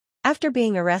After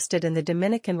being arrested in the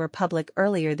Dominican Republic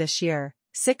earlier this year,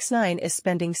 6ix9ine is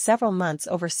spending several months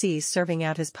overseas serving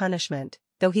out his punishment,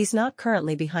 though he's not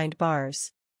currently behind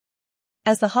bars.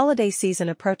 As the holiday season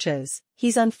approaches,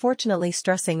 he's unfortunately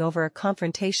stressing over a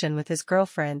confrontation with his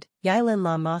girlfriend, Yailin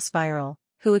viral,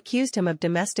 who accused him of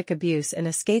domestic abuse in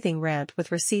a scathing rant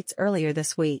with receipts earlier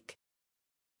this week.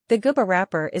 The Cuba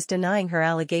rapper is denying her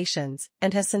allegations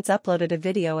and has since uploaded a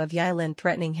video of Yailin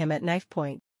threatening him at knife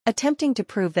point, attempting to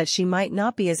prove that she might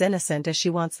not be as innocent as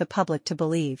she wants the public to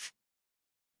believe.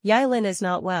 Yailin is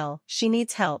not well, she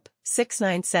needs help,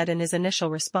 6ix9ine said in his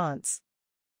initial response.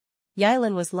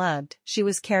 Yailin was loved, she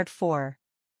was cared for.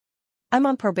 I'm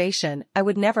on probation, I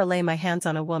would never lay my hands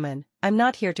on a woman, I'm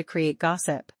not here to create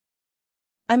gossip.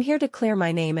 I'm here to clear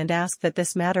my name and ask that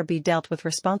this matter be dealt with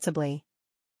responsibly.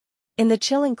 In the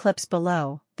chilling clips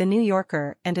below, the New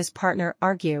Yorker and his partner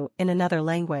argue in another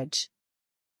language.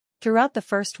 Throughout the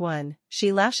first one,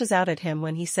 she lashes out at him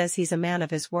when he says he's a man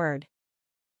of his word.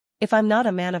 If I'm not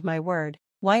a man of my word,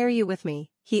 why are you with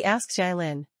me? He asks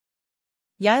Yailin.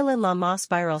 Yailin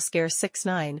viral scares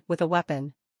 6ix9ine with a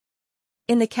weapon.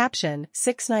 In the caption,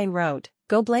 6ix9ine wrote,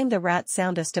 "Go blame the rat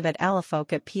soundest of it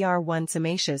alafolk at PR1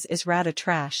 Samacias is rata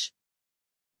trash."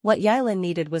 What Yailin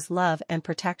needed was love and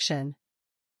protection.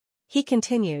 He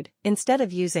continued, instead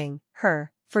of using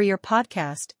her for your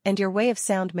podcast and your way of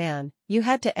sound man, you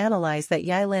had to analyze that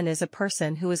Yailin is a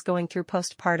person who is going through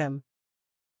postpartum.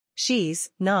 She's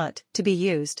not to be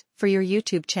used for your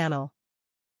YouTube channel.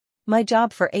 My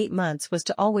job for 8 months was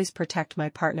to always protect my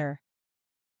partner.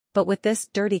 But with this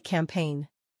dirty campaign,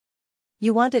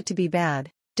 you want it to be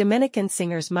bad. Dominican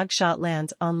singer's mugshot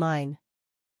lands online.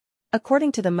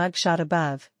 According to the mugshot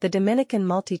above, the Dominican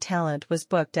multi-talent was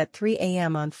booked at 3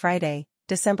 a.m. on Friday,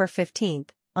 December 15th,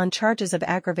 on charges of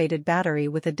aggravated battery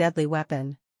with a deadly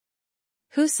weapon.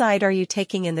 Whose side are you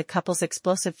taking in the couple's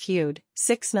explosive feud,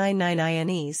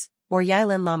 6ix9ine's, or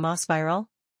Yailin viral?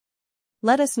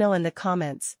 Let us know in the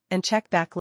comments, and check back later.